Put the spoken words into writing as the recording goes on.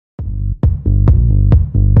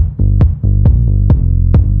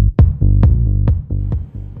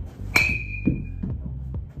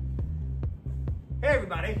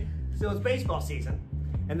baseball season,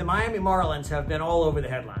 and the Miami Marlins have been all over the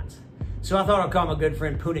headlines. So I thought I'd call my good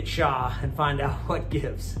friend Punit Shah and find out what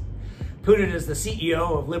gives. Punit is the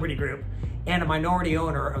CEO of Liberty Group and a minority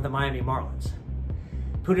owner of the Miami Marlins.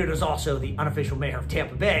 Punit is also the unofficial mayor of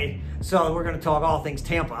Tampa Bay, so we're going to talk all things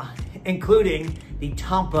Tampa, including the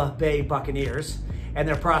Tampa Bay Buccaneers and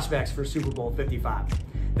their prospects for Super Bowl 55.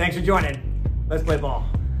 Thanks for joining. Let's play ball.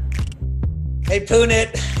 Hey,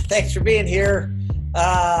 Punit. Thanks for being here.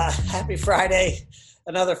 Happy Friday.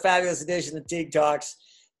 Another fabulous edition of Teague Talks.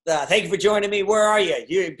 Thank you for joining me. Where are you?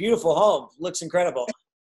 Your beautiful home. Looks incredible.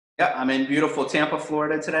 Yeah, I'm in beautiful Tampa,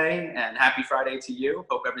 Florida today, and happy Friday to you.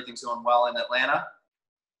 Hope everything's going well in Atlanta.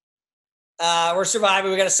 We're surviving.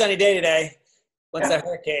 We got a sunny day today. Once that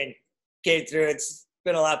hurricane came through, it's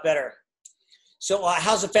been a lot better. So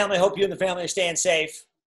how's the family? I hope you and the family are staying safe.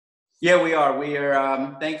 Yeah, we are. We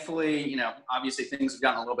are, thankfully, obviously things have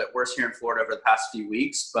gotten a little bit worse here in Florida over the past few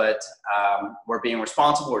weeks, but we're being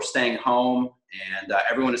responsible. We're staying home, and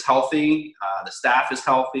everyone is healthy. The staff is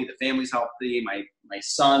healthy. The family's healthy. My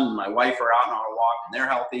son and my wife are out on a walk, and they're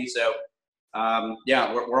healthy. So,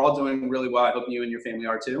 we're all doing really well. I hope you and your family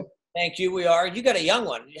are too. Thank you. We are. You got a young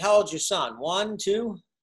one. How old's your son? 1, 2?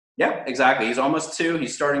 Yeah, exactly. He's almost 2.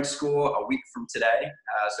 He's starting school a week from today.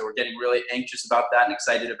 So we're getting really anxious about that and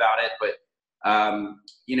excited about it. But,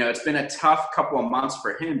 it's been a tough couple of months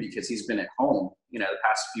for him because he's been at home, the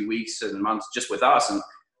past few weeks and months just with us. And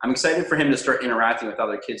I'm excited for him to start interacting with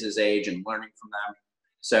other kids his age and learning from them.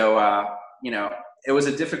 So, it was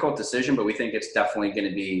a difficult decision, but we think it's definitely going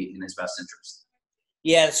to be in his best interest.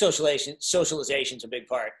 Yeah, socialization's a big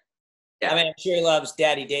part. Yeah. I mean, I'm sure he loves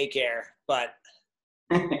daddy daycare, but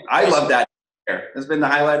I love that. It's been the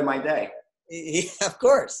highlight of my day. Yeah, of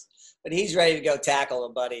course. But he's ready to go tackle a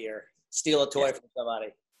buddy or steal a toy from somebody.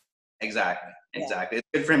 Exactly. It's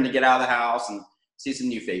good for him to get out of the house and see some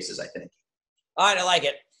new faces, I think. All right, I like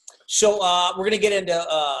it. So we're going to get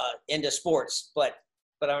into sports, but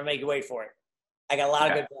I'm going to make you wait for it. I got a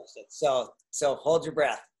lot of good questions, so hold your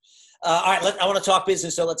breath. All right, I want to talk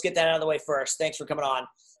business, so let's get that out of the way first. Thanks for coming on.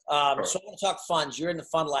 Sure. So I want to talk funds. You're in the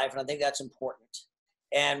fund life, and I think that's important.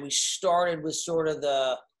 And we started with sort of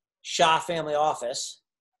the Shah family office,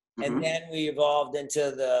 and then we evolved into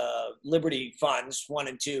the Liberty funds, 1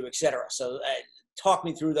 and 2, et cetera. So talk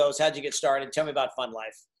me through those. How'd you get started? Tell me about fund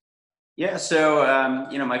life. Yeah, so,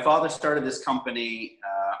 my father started this company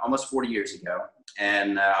almost 40 years ago,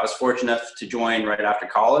 and I was fortunate enough to join right after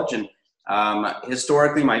college. And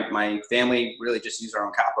historically, my family really just used our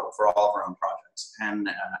own capital for all of our own projects. And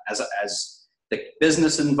as the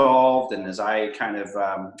business involved, and as I kind of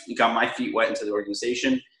got my feet wet into the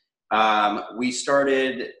organization, we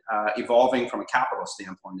started evolving from a capital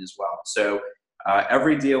standpoint as well. So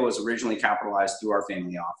every deal was originally capitalized through our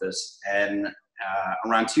family office. And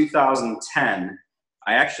around 2010,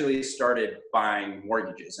 I actually started buying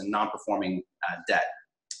mortgages and non-performing debt.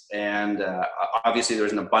 And obviously there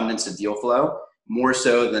was an abundance of deal flow, more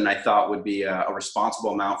so than I thought would be a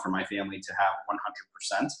responsible amount for my family to have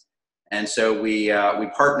 100%. And so we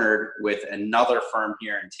partnered with another firm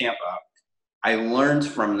here in Tampa. I learned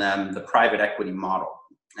from them the private equity model.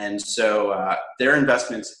 And so their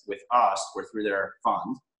investments with us were through their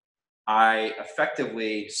fund. I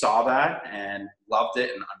effectively saw that and loved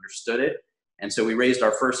it and understood it. And so we raised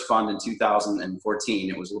our first fund in 2014.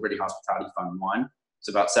 It was Liberty Hospitality Fund 1. It's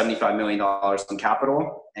about $75 million in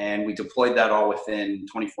capital. And we deployed that all within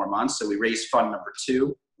 24 months. So we raised fund number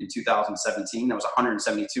 2 in 2017. That was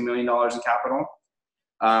 $172 million in capital.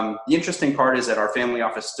 The interesting part is that our family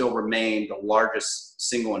office still remained the largest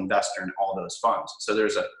single investor in all those funds. So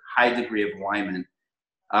there's a high degree of alignment.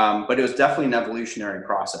 But it was definitely an evolutionary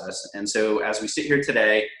process. And so as we sit here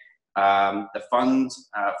today, the fund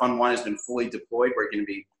 1 has been fully deployed. We're going to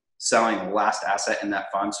be selling the last asset in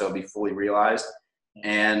that fund, so it'll be fully realized.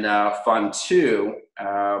 And fund 2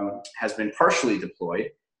 has been partially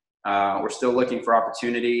deployed. We're still looking for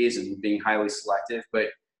opportunities and being highly selective, but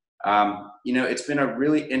it's been a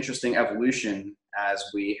really interesting evolution as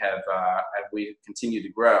we continue to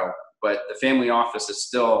grow. But the family office is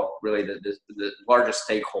still really the largest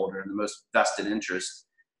stakeholder and the most vested interest.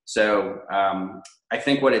 So I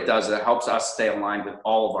think what it does is it helps us stay aligned with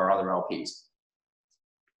all of our other LPs.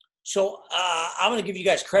 So I'm going to give you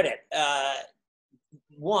guys credit.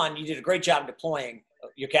 One, you did a great job deploying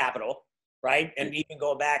your capital, right? And even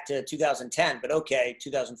go back to 2010, but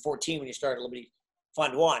 2014 when you started Liberty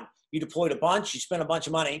Fund 1, you deployed a bunch, you spent a bunch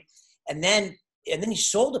of money, and then you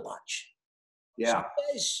sold a bunch. Yeah. So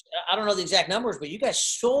you guys, I don't know the exact numbers, but you guys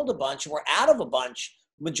sold a bunch and were out of a bunch,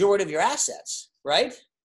 majority of your assets, right?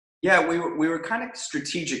 Yeah, we were kind of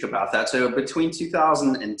strategic about that. So between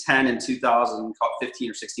 2010 and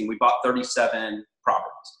 2015 or 16, we bought 37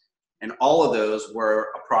 properties. And all of those were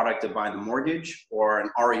a product of buying the mortgage or an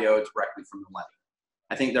REO directly from the lender.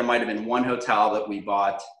 I think there might have been one hotel that we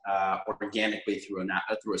bought organically through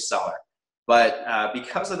a seller. But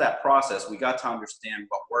because of that process, we got to understand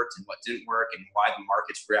what worked and what didn't work and why the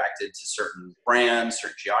markets reacted to certain brands,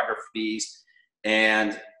 certain geographies.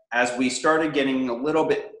 And as we started getting a little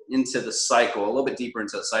bit into the cycle, a little bit deeper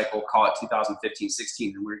into the cycle, call it 2015,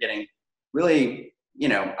 16, and we were getting really,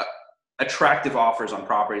 attractive offers on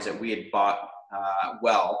properties that we had bought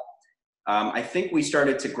I think we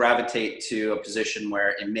started to gravitate to a position where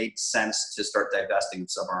it made sense to start divesting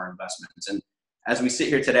some of our investments. And as we sit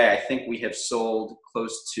here today, I think we have sold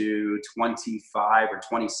close to 25 or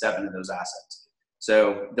 27 of those assets.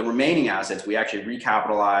 So the remaining assets, we actually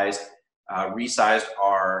recapitalized, resized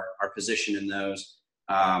our position in those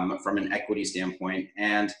from an equity standpoint.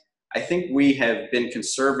 And I think we have been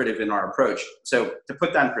conservative in our approach. So to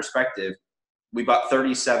put that in perspective, we bought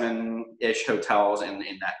 37-ish hotels in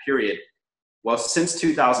that period. Well, since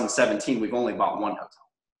 2017, we've only bought one hotel.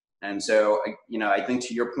 And so, I think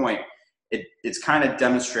to your point, it's kind of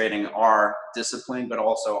demonstrating our discipline, but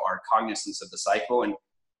also our cognizance of the cycle.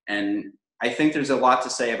 And I think there's a lot to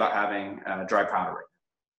say about having dry powder right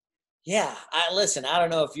now. Yeah, listen, I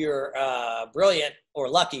don't know if you're brilliant or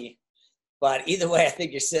lucky, but either way, I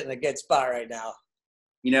think you're sitting in a good spot right now.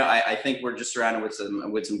 I think we're just surrounded with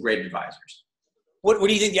some great advisors. What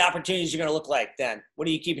do you think the opportunities are going to look like then? What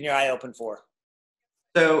are you keeping your eye open for?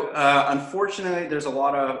 So unfortunately, there's a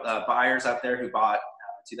lot of buyers out there who bought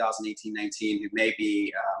 2018-19 who may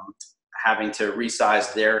be having to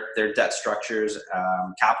resize their debt structures,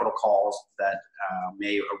 capital calls that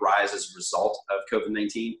may arise as a result of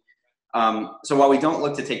COVID-19. So while we don't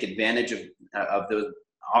look to take advantage of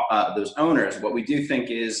those owners, what we do think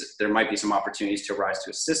is there might be some opportunities to rise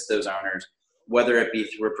to assist those owners, whether it be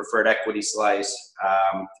through a preferred equity slice,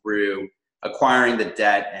 through acquiring the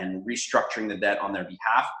debt and restructuring the debt on their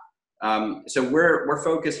behalf. So we're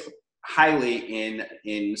focused highly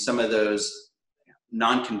in some of those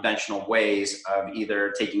non-conventional ways of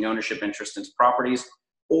either taking ownership interest into properties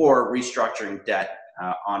or restructuring debt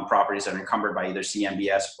on properties that are encumbered by either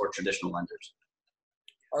CMBS or traditional lenders.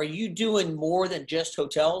 Are you doing more than just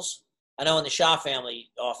hotels? I know in the Shaw family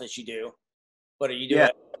office you do, but are you doing? Yeah,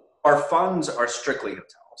 our funds are strictly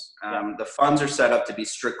hotels. The funds are set up to be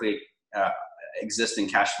strictly existing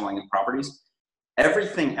cash flowing properties.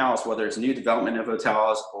 Everything else, whether it's new development of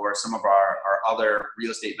hotels or some of our other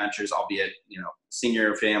real estate ventures, albeit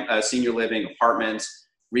senior living, apartments,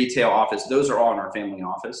 retail office, those are all in our family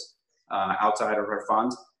office outside of our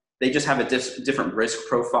funds. They just have a different risk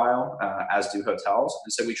profile as do hotels,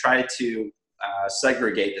 and so we try to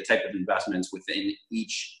segregate the type of investments within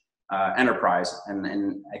each enterprise,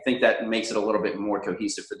 and I think that makes it a little bit more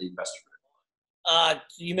cohesive for the investor group.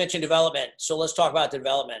 You mentioned development, so let's talk about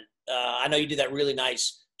development. I know you did that really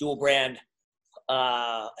nice dual brand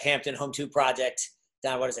Hampton Home 2 project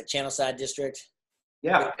down, what is it, Channelside District?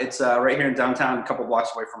 Yeah, it's right here in downtown, a couple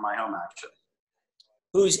blocks away from my home, actually.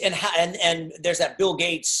 And there's that Bill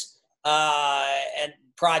Gates and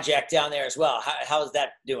project down there as well. How is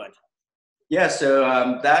that doing? Yeah,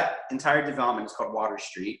 so that entire development is called Water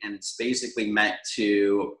Street, and it's basically meant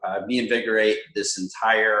to reinvigorate this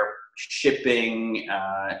entire shipping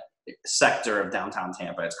sector of downtown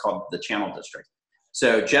Tampa. It's called the Channel District.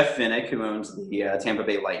 So Jeff Vinnick, who owns the Tampa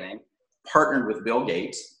Bay Lightning, partnered with Bill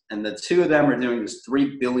Gates, and the two of them are doing this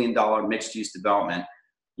 $3 billion mixed-use development.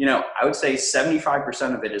 I would say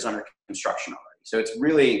 75% of it is under construction already. So it's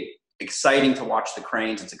really exciting to watch the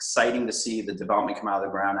cranes. It's exciting to see the development come out of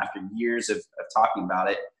the ground after years of talking about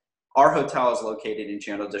it. Our hotel is located in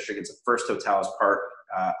Channel District. It's the first hotel as part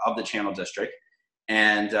of the Channel District.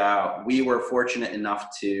 And we were fortunate enough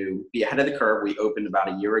to be ahead of the curve. We opened about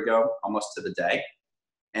a year ago, almost to the day.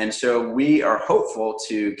 And so we are hopeful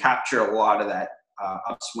to capture a lot of that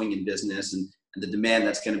upswing in business and the demand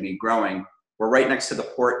that's going to be growing. We're right next to the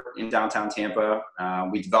port in downtown Tampa.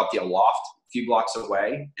 We developed the Aloft a few blocks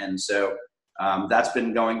away. And so that's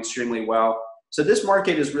been going extremely well. So this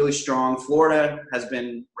market is really strong. Florida has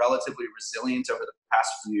been relatively resilient over the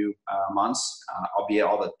past few months, albeit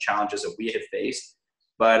all the challenges that we have faced.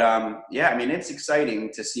 But it's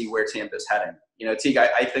exciting to see where Tampa is heading. Teague,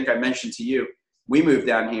 I think I mentioned to you, we moved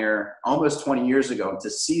down here almost 20 years ago. To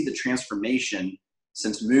see the transformation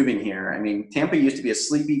since moving here. I mean, Tampa used to be a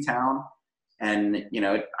sleepy town. And,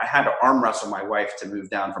 I had to arm wrestle my wife to move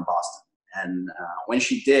down from Boston. And when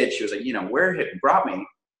she did, she was like, where have you brought me?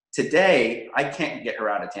 Today, I can't get her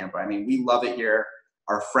out of Tampa. I mean, we love it here.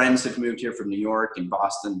 Our friends have moved here from New York and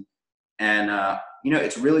Boston. And, you know,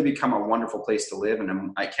 it's really become a wonderful place to live.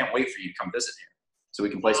 And I can't wait for you to come visit here so we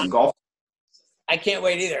can play some golf. I can't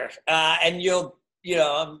wait either. And you'll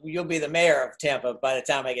be the mayor of Tampa by the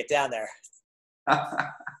time I get down there.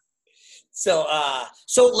 So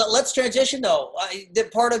let's transition though. The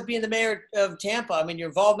part of being the mayor of Tampa, I mean, your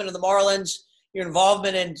involvement in the Marlins, your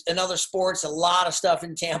involvement in other sports, a lot of stuff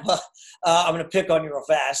in Tampa. I'm going to pick on you real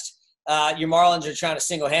fast. Your Marlins are trying to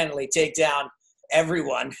single-handedly take down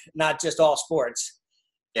everyone, not just all sports.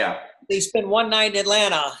 Yeah. They spend one night in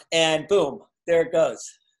Atlanta and boom, there it goes.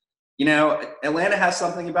 You know, Atlanta has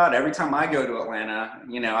something about it. Every time I go to Atlanta,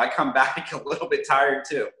 you know, I come back a little bit tired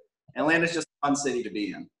too. Atlanta's just a fun city to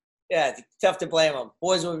be in. Yeah, it's tough to blame them.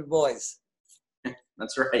 Boys will be boys.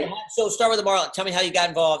 That's right. So start with the Marlins. Tell me how you got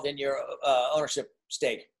involved in your ownership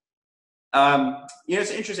stake. You know,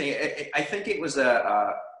 it's interesting. I think it was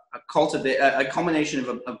a culmination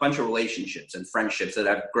of a bunch of relationships and friendships that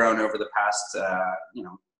I've grown over the past,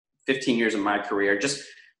 15 years of my career. Just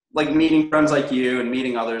like meeting friends like you and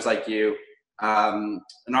meeting others like you. An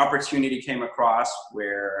opportunity came across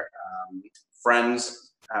where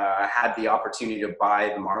friends had the opportunity to buy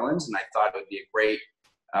the Marlins, and I thought it would be a great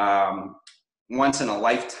once in a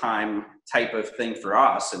lifetime type of thing for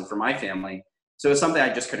us and for my family. So it's something I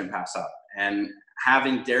just couldn't pass up. And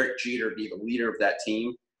having Derek Jeter be the leader of that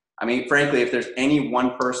team, I mean, frankly, if there's any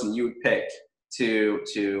one person you would pick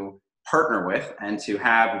to partner with and to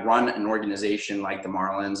have run an organization like the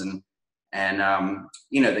Marlins and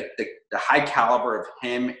you know, the high caliber of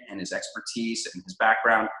him and his expertise and his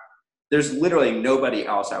background, there's literally nobody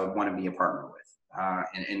else I would want to be a partner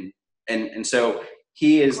with. And so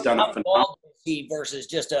he has done a phenomenal. Versus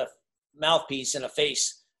just a mouthpiece and a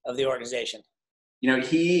face of the organization. You know,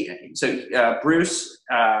 Bruce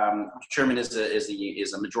Sherman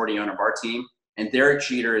is a majority owner of our team, and Derek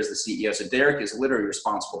Jeter is the CEO. So Derek is literally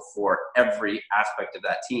responsible for every aspect of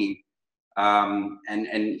that team.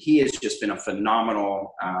 And he has just been a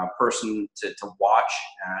phenomenal person to watch,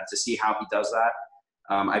 to see how he does that.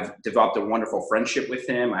 I've developed a wonderful friendship with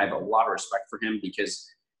him. I have a lot of respect for him because,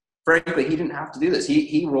 frankly, he didn't have to do this.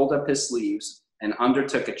 He rolled up his sleeves and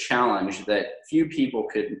undertook a challenge that few people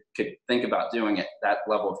could think about doing at that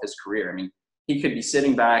level of his career. I mean, he could be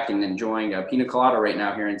sitting back and enjoying a pina colada right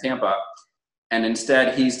now here in Tampa, and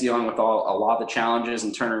instead he's dealing with a lot of the challenges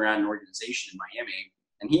and turning around an organization in Miami.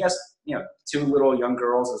 And he has, you know, 2 little young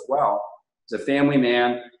girls as well. He's a family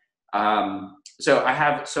man. So I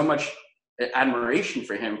have so much admiration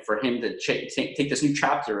for him to take this new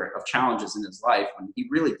chapter of challenges in his life when he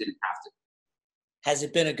really didn't have to. Has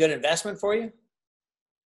it been a good investment for you?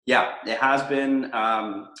 Yeah, it has been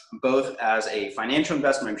both as a financial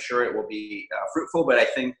investment. I'm sure it will be fruitful, but I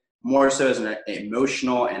think more so as an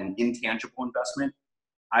emotional and intangible investment.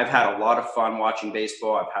 I've had a lot of fun watching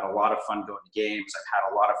baseball. I've had a lot of fun going to games. I've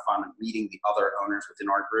had a lot of fun meeting the other owners within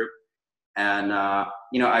our group. And,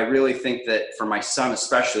 you know, I really think that for my son,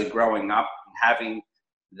 especially growing up and having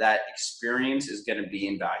that experience is going to be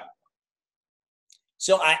invaluable.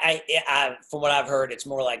 So I, from what I've heard, it's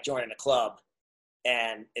more like joining a club,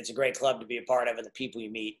 and it's a great club to be a part of, and the people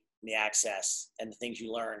you meet and the access and the things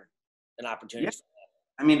you learn and opportunities.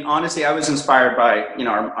 Yeah. I mean, honestly, I was inspired by, you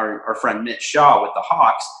know, our friend Mitch Shaw with the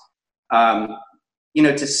Hawks. You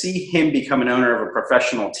know, to see him become an owner of a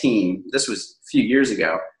professional team, this was a few years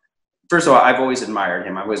ago. First of all, I've always admired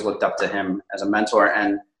him. I've always looked up to him as a mentor.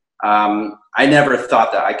 And I never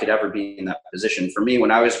thought that I could ever be in that position. For me,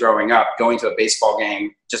 when I was growing up, going to a baseball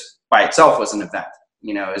game just by itself was an event.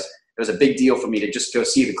 You know, it was a big deal for me to just go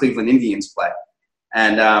see the Cleveland Indians play.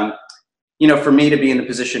 And, you know, for me to be in the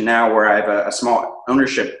position now where I have a small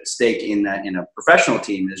ownership stake in a professional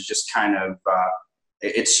team is just kind of,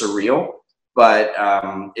 it's surreal. But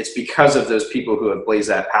it's because of those people who have blazed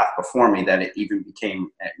that path before me that it even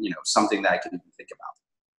became, you know, something that I could even think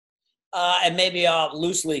about. And maybe I'll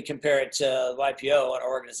loosely compare it to YPO, an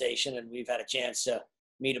organization, and we've had a chance to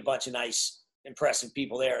meet a bunch of nice, impressive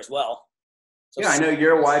people there as well. So yeah, I know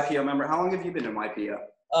you're a YPO member. How long have you been in YPO?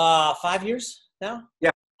 5 years now. Yeah,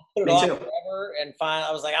 I put it me off too. forever, and finally,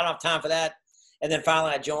 I was like, I don't have time for that. And then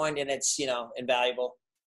finally, I joined, and it's, you know, invaluable.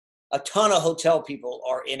 A ton of hotel people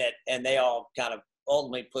are in it, and they all kind of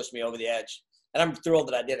ultimately pushed me over the edge. And I'm thrilled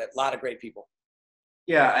that I did it. A lot of great people.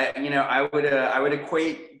 Yeah, I would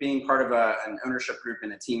equate being part of an ownership group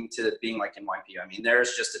and a team to being like in YPO. I mean,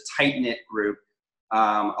 there's just a tight-knit group,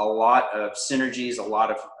 a lot of synergies, a lot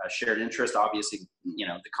of shared interest, obviously, you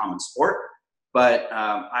know, the common sport. But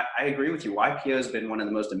I agree with you. YPO has been one of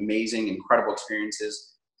the most amazing, incredible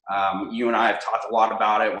experiences You and I have talked a lot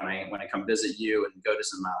about it when I come visit you and go to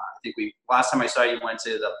some. I think last time I saw you went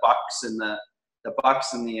to the Bucks and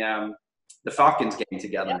the Falcons game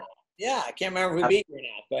together. Yeah, I can't remember who beat you or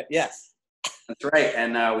not, but yes. That's right,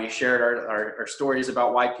 and we shared our stories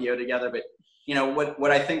about YPO together. But you know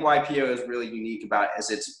what I think YPO is really unique about is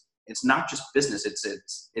it's not just business.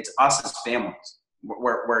 It's us as families.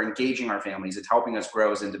 We're engaging our families. It's helping us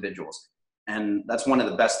grow as individuals. And that's one of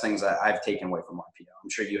the best things that I've taken away from YPO. I'm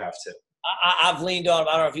sure you have too. I've leaned on,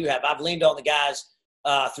 I don't know if you have, I've leaned on the guys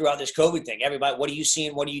throughout this COVID thing. Everybody, what are you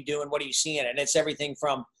seeing? What are you doing? What are you seeing? And it's everything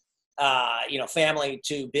from, family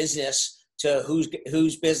to business to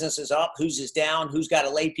whose business is up, whose is down, who's got to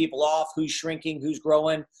lay people off, who's shrinking, who's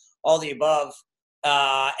growing, all the above.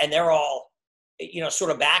 And they're all, sort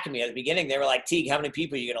of backing me at the beginning. They were like, Teague, how many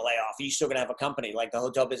people are you going to lay off? Are you still going to have a company? Like the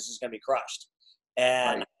hotel business is going to be crushed.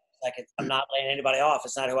 And right. I'm not laying anybody off.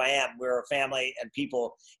 It's not who I am. We're a family and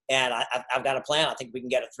people, and I've got a plan. I think we can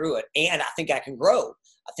get it through it, and I think I can grow.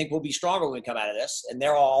 I think we'll be stronger when we come out of this. And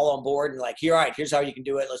they're all on board and like, all right, here's how you can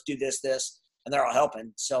do it. Let's do this, and they're all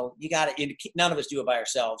helping. So you got it. None of us do it by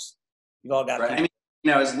ourselves. You've all got right. I mean,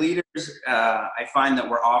 as leaders, I find that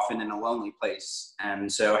we're often in a lonely place,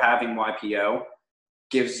 and so having YPO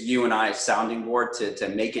gives you and I a sounding board to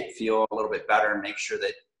make it feel a little bit better and make sure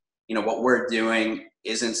that what we're doing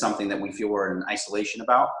isn't something that we feel we're in isolation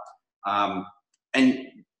about.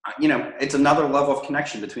 It's another level of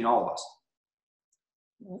connection between all of us.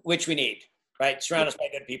 Which we need, right? Surround us by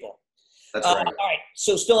good people. That's right. All right.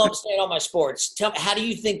 So still I'm staying on my sports. Tell me, how do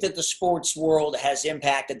you think that the sports world has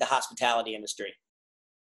impacted the hospitality industry?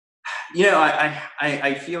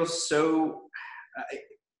 I feel so,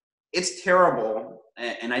 it's terrible.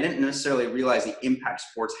 And I didn't necessarily realize the impact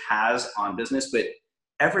sports has on business, but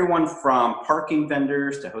everyone from parking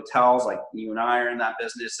vendors to hotels, like you and I are in that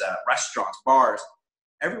business, restaurants, bars,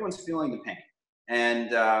 everyone's feeling the pain.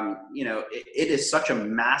 And, it is such a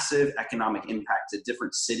massive economic impact to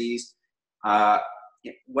different cities,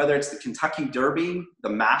 whether it's the Kentucky Derby, the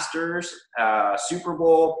Masters, Super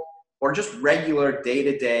Bowl, or just regular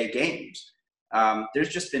day-to-day games. There's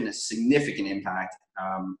just been a significant impact.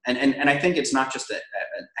 And I think it's not just an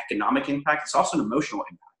economic impact, it's also an emotional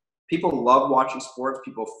impact. People love watching sports.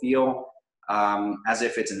 People feel as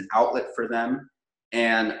if it's an outlet for them.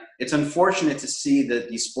 And it's unfortunate to see that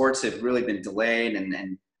these sports have really been delayed.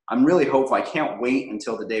 And I'm really hopeful. I can't wait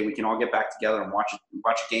until the day we can all get back together and watch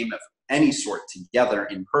a game of any sort together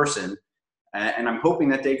in person. And I'm hoping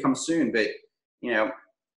that day comes soon. But,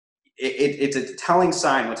 it's a telling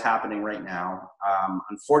sign what's happening right now.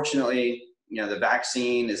 Unfortunately, the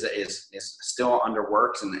vaccine is still under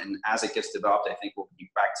works, and as it gets developed, I think we'll be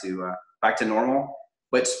back to normal.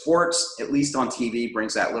 But sports, at least on TV,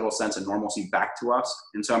 brings that little sense of normalcy back to us,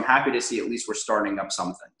 and so I'm happy to see at least we're starting up some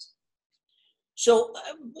things. So,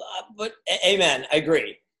 but amen, I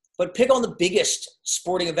agree. But pick on the biggest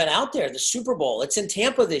sporting event out there, the Super Bowl. It's in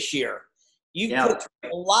Tampa this year. You put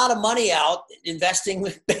a lot of money out investing,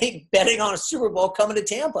 betting on a Super Bowl coming to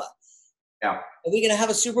Tampa. Yeah. Are we going to have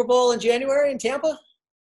a Super Bowl in January in Tampa?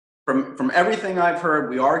 From everything I've heard,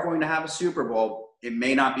 we are going to have a Super Bowl. It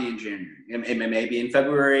may not be in January. It may be in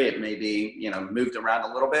February. It may be, moved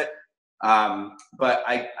around a little bit. But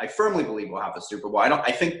I firmly believe we'll have a Super Bowl.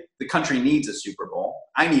 I think the country needs a Super Bowl.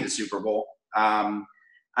 I need a Super Bowl.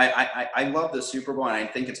 I love the Super Bowl, and I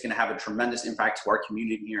think it's going to have a tremendous impact to our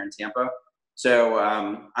community here in Tampa. So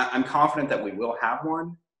I'm confident that we will have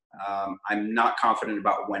one. I'm not confident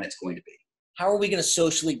about when it's going to be. How are we going to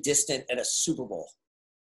socially distant at a Super Bowl?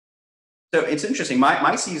 So it's interesting.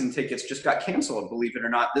 My season tickets just got canceled, believe it or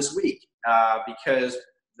not, this week because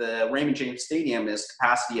the Raymond James Stadium is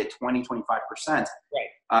capacity at 20-25%. Right.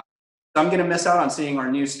 So I'm going to miss out on seeing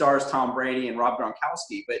our new stars, Tom Brady and Rob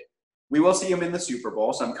Gronkowski, but we will see them in the Super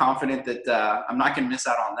Bowl. So I'm confident that I'm not going to miss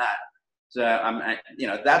out on that. So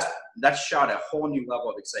that's shot a whole new level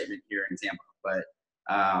of excitement here in Tampa. But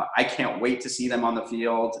I can't wait to see them on the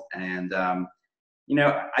field. And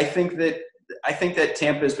I think that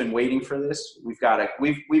Tampa has been waiting for this. We've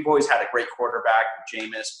always had a great quarterback,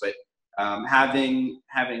 Jameis, but having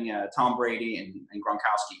Tom Brady and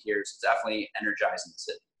Gronkowski here is definitely energizing the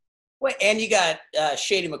city. Wait, and you got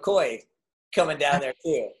Shady McCoy coming down there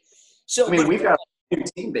too. So we've got a new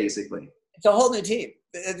team basically. It's a whole new team.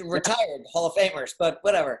 Retired Hall of Famers, but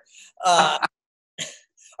whatever.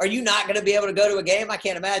 Are you not going to be able to go to a game? I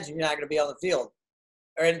can't imagine you're not going to be on the field,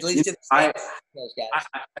 or at least in the those guys.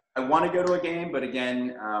 I want to go to a game, but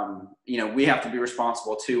again, we have to be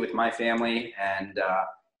responsible too with my family, and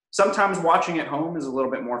sometimes watching at home is a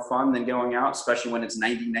little bit more fun than going out, especially when it's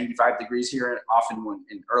 90, 95 degrees here, often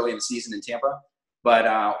early in the season in Tampa.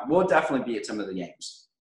 but we'll definitely be at some of the games.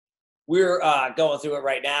 We're going through it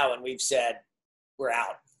right now, and we've said we're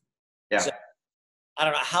out. Yeah. So, I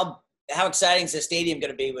don't know how exciting is the stadium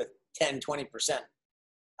going to be with 10, 20%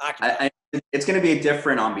 occupied? It's going to be a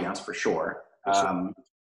different ambiance for sure.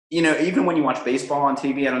 You know, even when you watch baseball on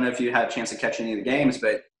TV, I don't know if you had a chance to catch any of the games,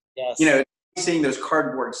 but Yes. you know, seeing those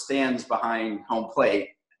cardboard stands behind home plate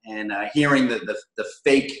and hearing the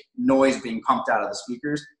fake noise being pumped out of the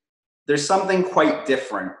speakers, there's something quite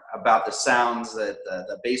different about the sounds that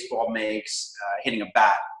the baseball makes hitting a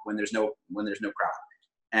bat when there's no crowd.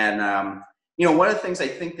 And you know, one of the things I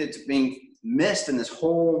think that's being missed in this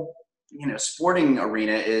whole, you know, sporting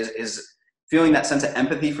arena is feeling that sense of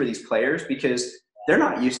empathy for these players, because they're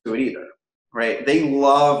not used to it either, right? They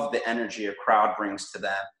love the energy a crowd brings to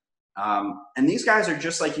them. And these guys are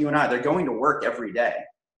just like you and I. They're going to work every day,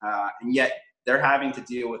 and yet they're having to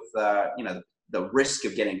deal with you know, the risk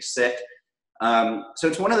of getting sick. So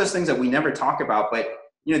it's one of those things that we never talk about, but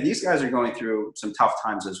you know, these guys are going through some tough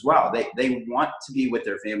times as well. They want to be with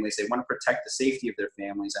their families. They want to protect the safety of their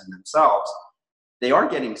families and themselves. They are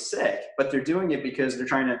getting sick, but they're doing it because they're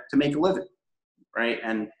trying to make a living, right?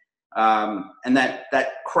 And that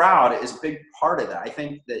crowd is a big part of that. I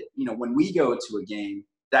think that, you know, when we go to a game,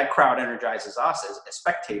 that crowd energizes us as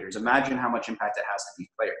spectators. Imagine how much impact it has to these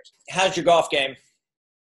players. How's your golf game?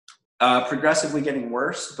 Progressively getting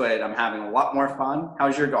worse, but I'm having a lot more fun.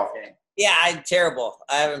 How's your golf game? Yeah, I'm terrible.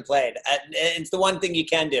 I haven't played. It's the one thing you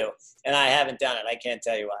can do, and I haven't done it. I can't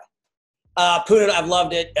tell you why. Punit, I've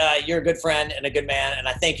loved it. You're a good friend and a good man, and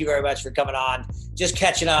I thank you very much for coming on. Just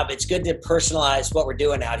catching up. It's good to personalize what we're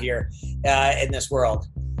doing out here in this world.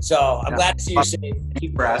 So I'm glad to see you safe. Thank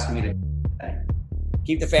you for asking me to.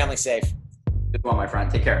 Keep the family safe. Good one, my friend.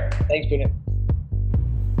 Take care. Thanks, Punit.